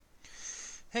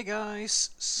Hey guys,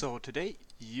 so today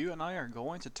you and I are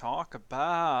going to talk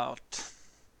about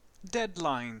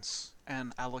deadlines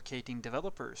and allocating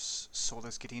developers. So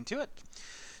let's get into it.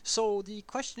 So the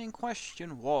question in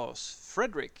question was,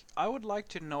 Frederick, I would like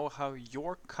to know how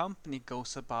your company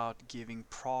goes about giving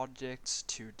projects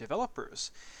to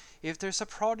developers. If there's a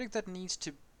project that needs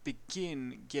to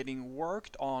begin getting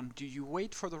worked on, do you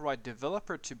wait for the right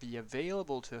developer to be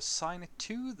available to assign it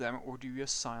to them, or do you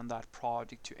assign that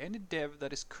project to any dev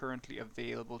that is currently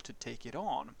available to take it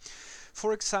on?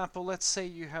 For example, let's say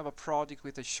you have a project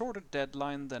with a shorter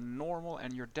deadline than normal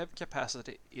and your dev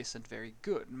capacity isn't very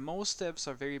good. Most devs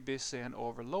are very busy and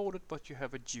overloaded, but you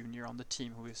have a junior on the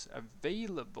team who is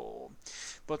available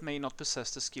but may not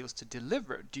possess the skills to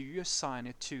deliver. Do you assign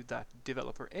it to that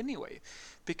developer anyway?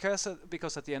 Because at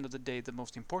the end of the day, the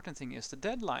most important thing is the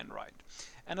deadline, right?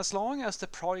 And as long as the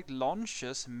product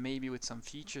launches, maybe with some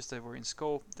features that were in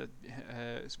scope that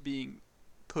is being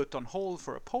put on hold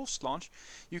for a post launch,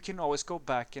 you can always go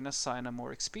back and assign a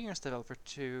more experienced developer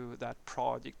to that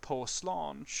project post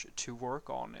launch to work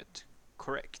on it.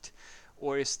 Correct?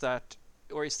 Or is that,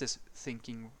 or is this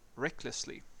thinking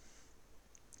recklessly?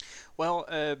 Well,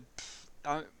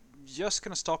 I'm just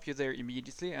gonna stop you there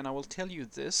immediately, and I will tell you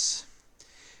this.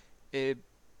 Uh,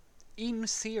 in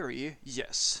theory,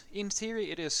 yes. In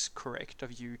theory, it is correct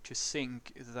of you to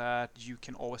think that you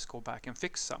can always go back and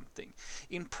fix something.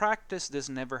 In practice, this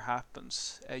never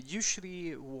happens.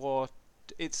 Usually, what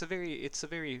it's a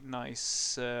very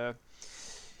nice.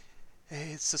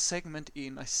 It's a segment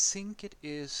in, I think it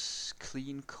is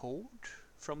Clean Code,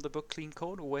 from the book Clean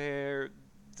Code, where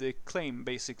the claim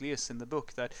basically is in the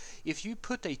book that if you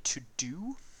put a to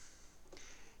do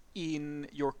in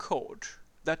your code,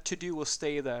 that to do will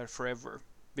stay there forever.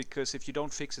 Because if you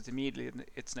don't fix it immediately,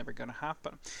 it's never going to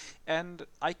happen. And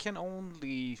I can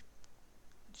only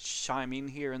chime in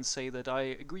here and say that I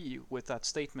agree with that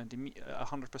statement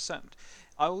 100%.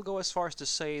 I will go as far as to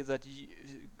say that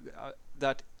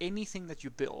that anything that you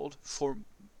build for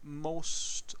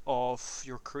most of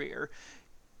your career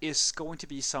is going to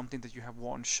be something that you have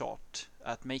one shot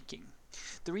at making.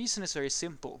 The reason is very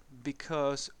simple,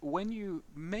 because when you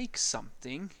make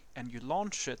something and you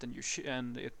launch it and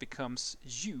and it becomes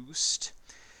used,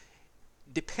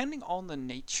 depending on the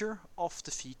nature of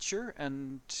the feature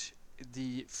and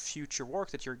the future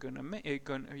work that you're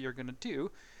gonna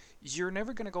do, you're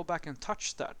never going to go back and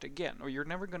touch that again, or you're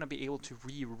never going to be able to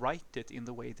rewrite it in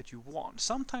the way that you want.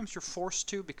 Sometimes you're forced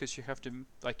to because you have to,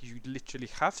 like you literally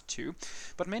have to,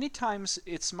 but many times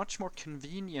it's much more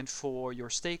convenient for your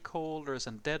stakeholders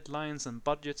and deadlines and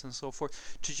budgets and so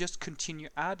forth to just continue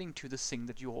adding to the thing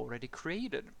that you already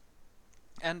created.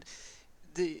 And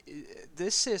the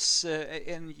this is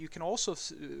and you can also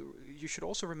you should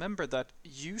also remember that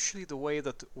usually the way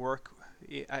that work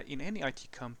in any IT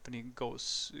company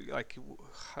goes, like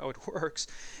how it works,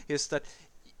 is that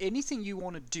anything you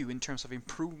want to do in terms of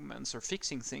improvements or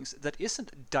fixing things that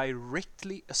isn't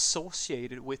directly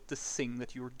associated with the thing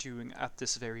that you're doing at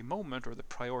this very moment or the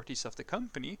priorities of the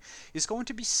company is going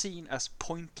to be seen as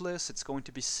pointless. It's going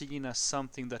to be seen as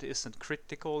something that isn't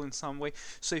critical in some way.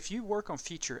 So if you work on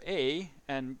feature A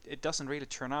and it doesn't really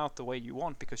turn out the way you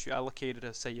want because you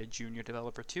allocated, say, a junior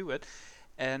developer to it,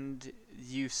 and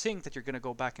you think that you're going to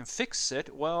go back and fix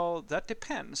it, well, that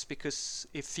depends, because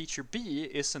if feature B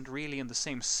isn't really in the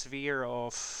same sphere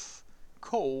of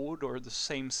code or the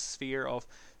same sphere of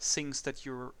things that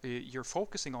you're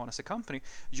focusing on as a company,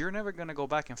 you're never going to go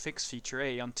back and fix feature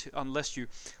A unless you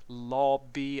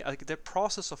lobby. Like, the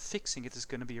process of fixing it is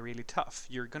going to be really tough.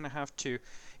 You're going to have to.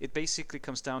 It basically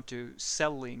comes down to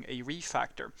selling a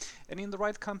refactor, and in the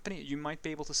right company, you might be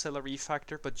able to sell a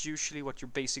refactor, but usually what you're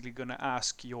basically going to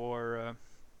ask your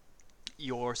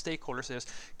stakeholders is,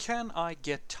 can I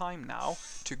get time now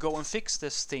to go and fix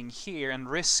this thing here and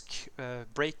risk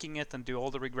breaking it and do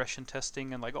all the regression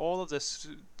testing and like all of this,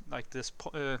 like this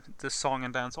song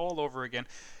and dance all over again,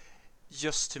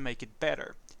 just to make it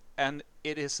better. And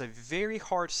it is a very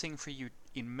hard thing for you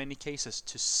in many cases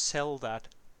to sell that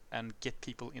and get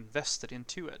people invested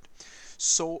into it.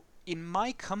 So in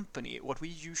my company, what we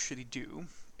usually do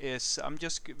is, I'm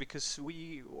just, because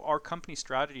we our company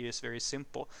strategy is very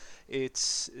simple.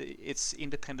 It's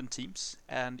independent teams,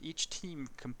 and each team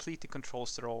completely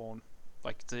controls their own.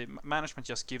 Like, the management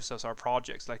just gives us our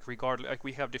projects, like regardless, like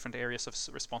we have different areas of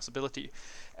responsibility,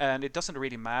 and it doesn't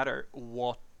really matter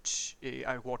what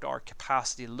our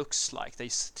capacity looks like. They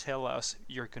tell us,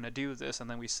 you're going to do this, and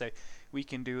then we say we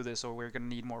can do this, or we're going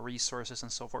to need more resources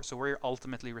and so forth. So we're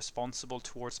ultimately responsible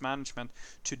towards management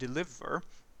to deliver.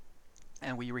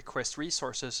 and we request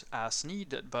resources as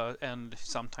needed, and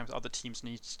sometimes other teams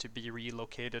needs to be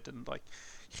relocated and like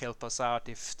help us out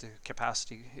if the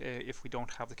capacity if we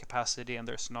don't have the capacity and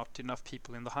there's not enough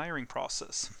people in the hiring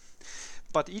process.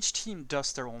 But each team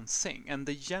does their own thing, and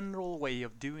the general way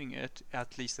of doing it,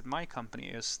 at least at my company,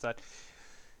 is that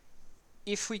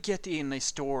if we get in a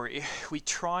story, we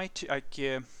try to like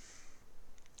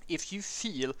if you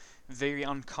feel very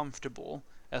uncomfortable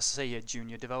as, say, a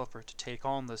junior developer to take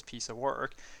on this piece of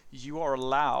work, you are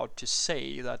allowed to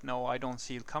say that no, I don't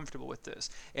feel comfortable with this.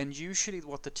 And usually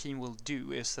what the team will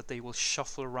do is that they will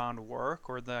shuffle around work,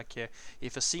 or like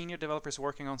if a senior developer is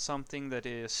working on something that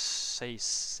is, say,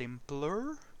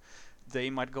 simpler, they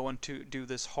might go and to do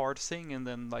this hard thing, and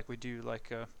then like we do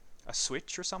like a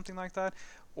switch or something like that.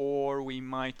 Or we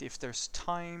might, if there's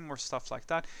time or stuff like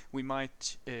that, we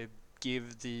might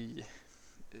give the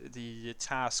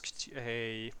task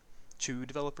a two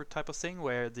developer type of thing,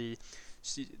 where the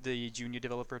junior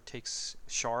developer takes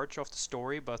charge of the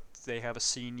story, but they have a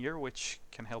senior which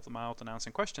can help them out and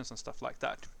answer questions and stuff like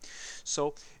that.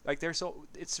 So like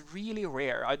it's really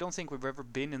rare. I don't think we've ever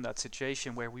been in that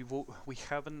situation where we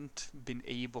haven't been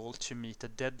able to meet a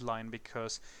deadline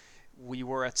because we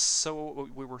were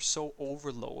so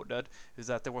overloaded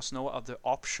that there was no other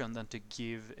option than to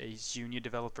give a junior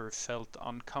developer who felt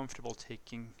uncomfortable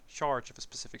taking charge of a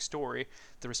specific story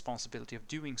the responsibility of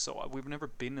doing so. We've never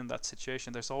been in that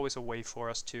situation. There's always a way for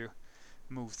us to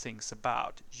move things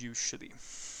about, usually.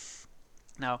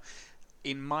 Now,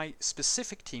 in my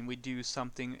specific team, we do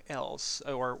something else,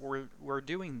 or we're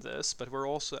doing this, but we're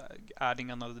also adding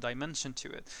another dimension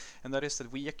to it, and that is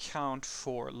that we account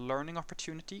for learning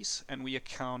opportunities and we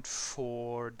account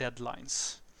for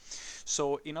deadlines.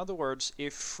 So in other words,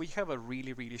 if we have a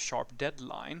really, really sharp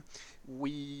deadline,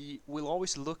 we will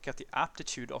always look at the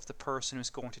aptitude of the person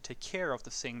who's going to take care of the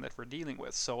thing that we're dealing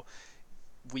with. So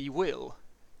we will,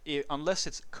 unless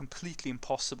it's completely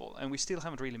impossible, and we still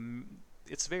haven't really,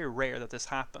 it's very rare that this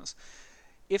happens.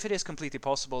 If it is completely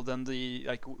possible, then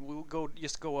we'll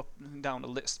go up down a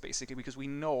list basically, because we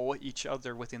know each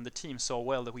other within the team so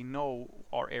well that we know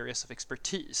our areas of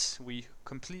expertise. We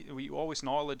always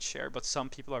knowledge share, but some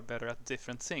people are better at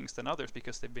different things than others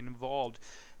because they've been involved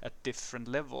at different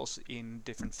levels in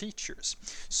different features.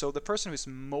 So the person who's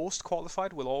most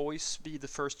qualified will always be the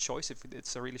first choice if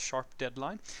it's a really sharp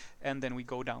deadline, and then we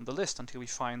go down the list until we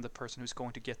find the person who's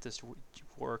going to get this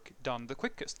work done the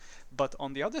quickest. But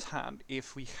on the other hand,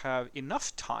 if we have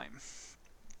enough time,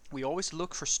 we always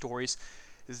look for stories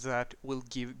that will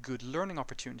give good learning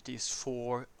opportunities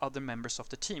for other members of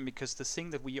the team, because the thing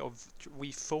that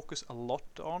we focus a lot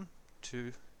on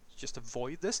to just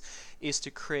avoid this is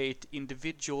to create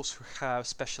individuals who have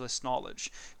specialist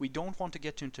knowledge. We don't want to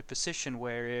get into a position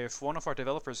where if one of our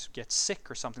developers gets sick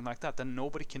or something like that, then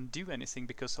nobody can do anything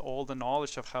because all the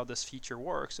knowledge of how this feature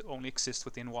works only exists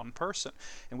within one person.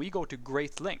 And we go to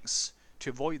great lengths to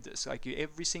avoid this. Like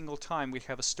every single time we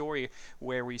have a story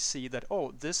where we see that,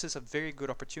 oh, this is a very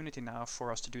good opportunity now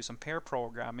for us to do some pair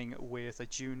programming with a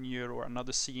junior or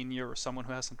another senior or someone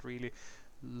who hasn't really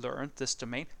learned this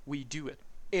domain, we do it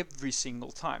every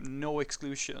single time. No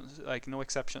exclusions, like no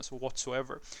exceptions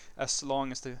whatsoever, as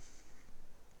long as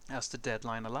the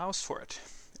deadline allows for it.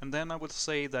 And then I would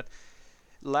say that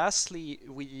lastly,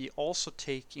 we also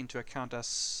take into account,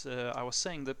 as I was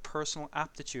saying, the personal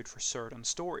aptitude for certain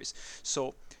stories.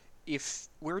 So if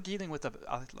we're dealing with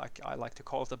like I like to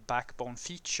call it a backbone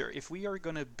feature, if we are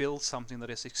going to build something that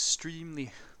is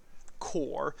extremely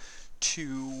core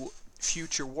to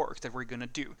future work that we're going to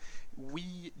do,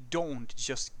 we don't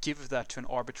just give that to an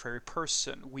arbitrary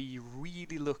person. We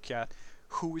really look at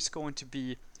who is going to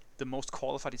be the most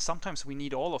qualified. Sometimes we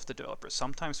need all of the developers.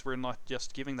 Sometimes we're not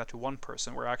just giving that to one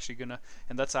person. We're actually going to,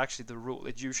 and that's actually the rule.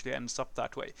 It usually ends up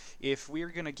that way. If we're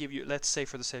going to give you, let's say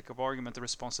for the sake of argument, the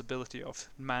responsibility of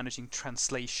managing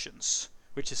translations,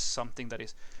 which is something that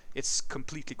it's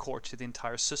completely core to the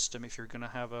entire system. If you're going to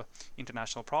have a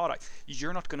international product,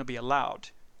 you're not going to be allowed.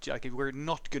 Like, we're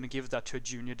not going to give that to a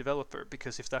junior developer,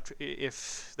 because if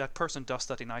that person does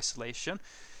that in isolation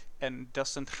and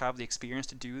doesn't have the experience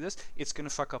to do this, it's going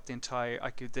to fuck up the entire,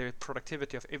 the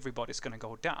productivity of everybody is going to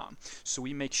go down. So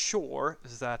we make sure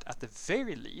that at the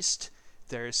very least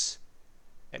there's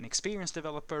an experienced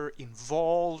developer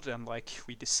involved, and like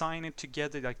we design it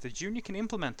together. Like the junior can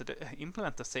implement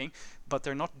the thing, but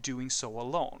they're not doing so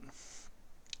alone.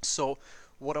 So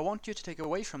what I want you to take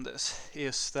away from this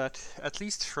is that, at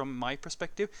least from my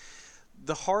perspective,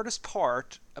 the hardest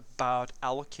part about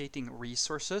allocating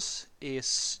resources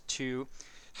is to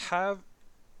have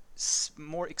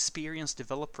more experienced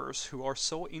developers who are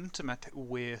so intimate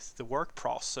with the work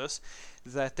process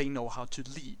that they know how to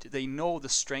lead. They know the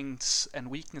strengths and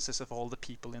weaknesses of all the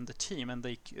people in the team, and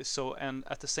and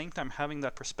at the same time having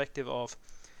that perspective of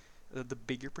the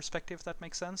bigger perspective, if that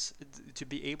makes sense, to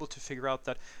be able to figure out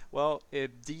that, well,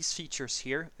 these features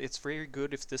here, it's very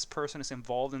good if this person is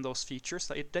involved in those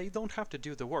features. They don't have to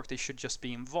do the work, they should just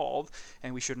be involved,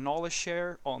 and we should knowledge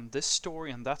share on this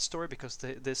story and that story, because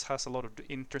this has a lot of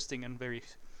interesting and very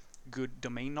good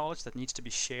domain knowledge that needs to be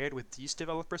shared with these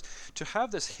developers. To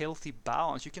have this healthy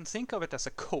balance, you can think of it as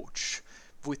a coach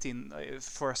within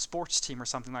for a sports team or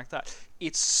something like that.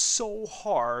 It's so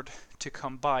hard to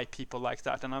come by people like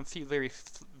that, and I feel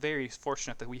very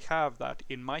fortunate that we have that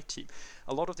in my team.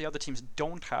 A lot of the other teams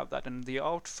don't have that, and the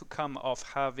outcome of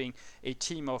having a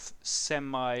team of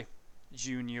semi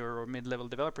junior or mid-level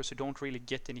developers who don't really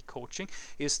get any coaching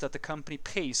is that the company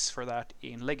pays for that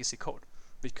in legacy code,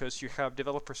 because you have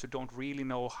developers who don't really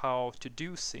know how to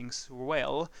do things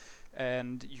well,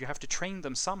 and you have to train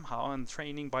them somehow, and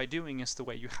training by doing is the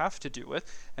way you have to do it.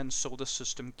 And so the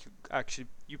system actually,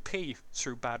 you pay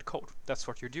through bad code. That's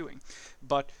what you're doing.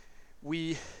 But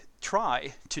we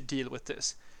try to deal with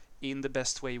this in the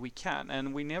best way we can,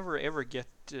 and we never ever get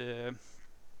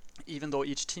even though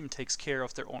each team takes care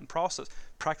of their own process,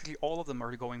 practically all of them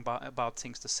are going about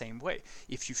things the same way.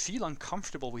 If you feel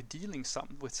uncomfortable with dealing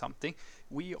with something,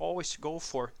 we always go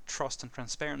for trust and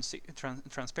transparency.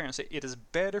 It is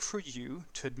better for you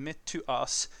to admit to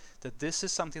us that this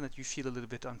is something that you feel a little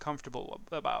bit uncomfortable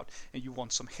about and you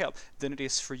want some help, than it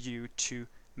is for you to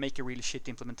make a really shit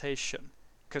implementation.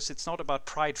 Because it's not about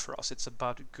pride for us, it's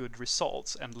about good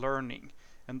results and learning.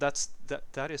 And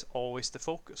that is always the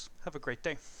focus. Have a great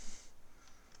day.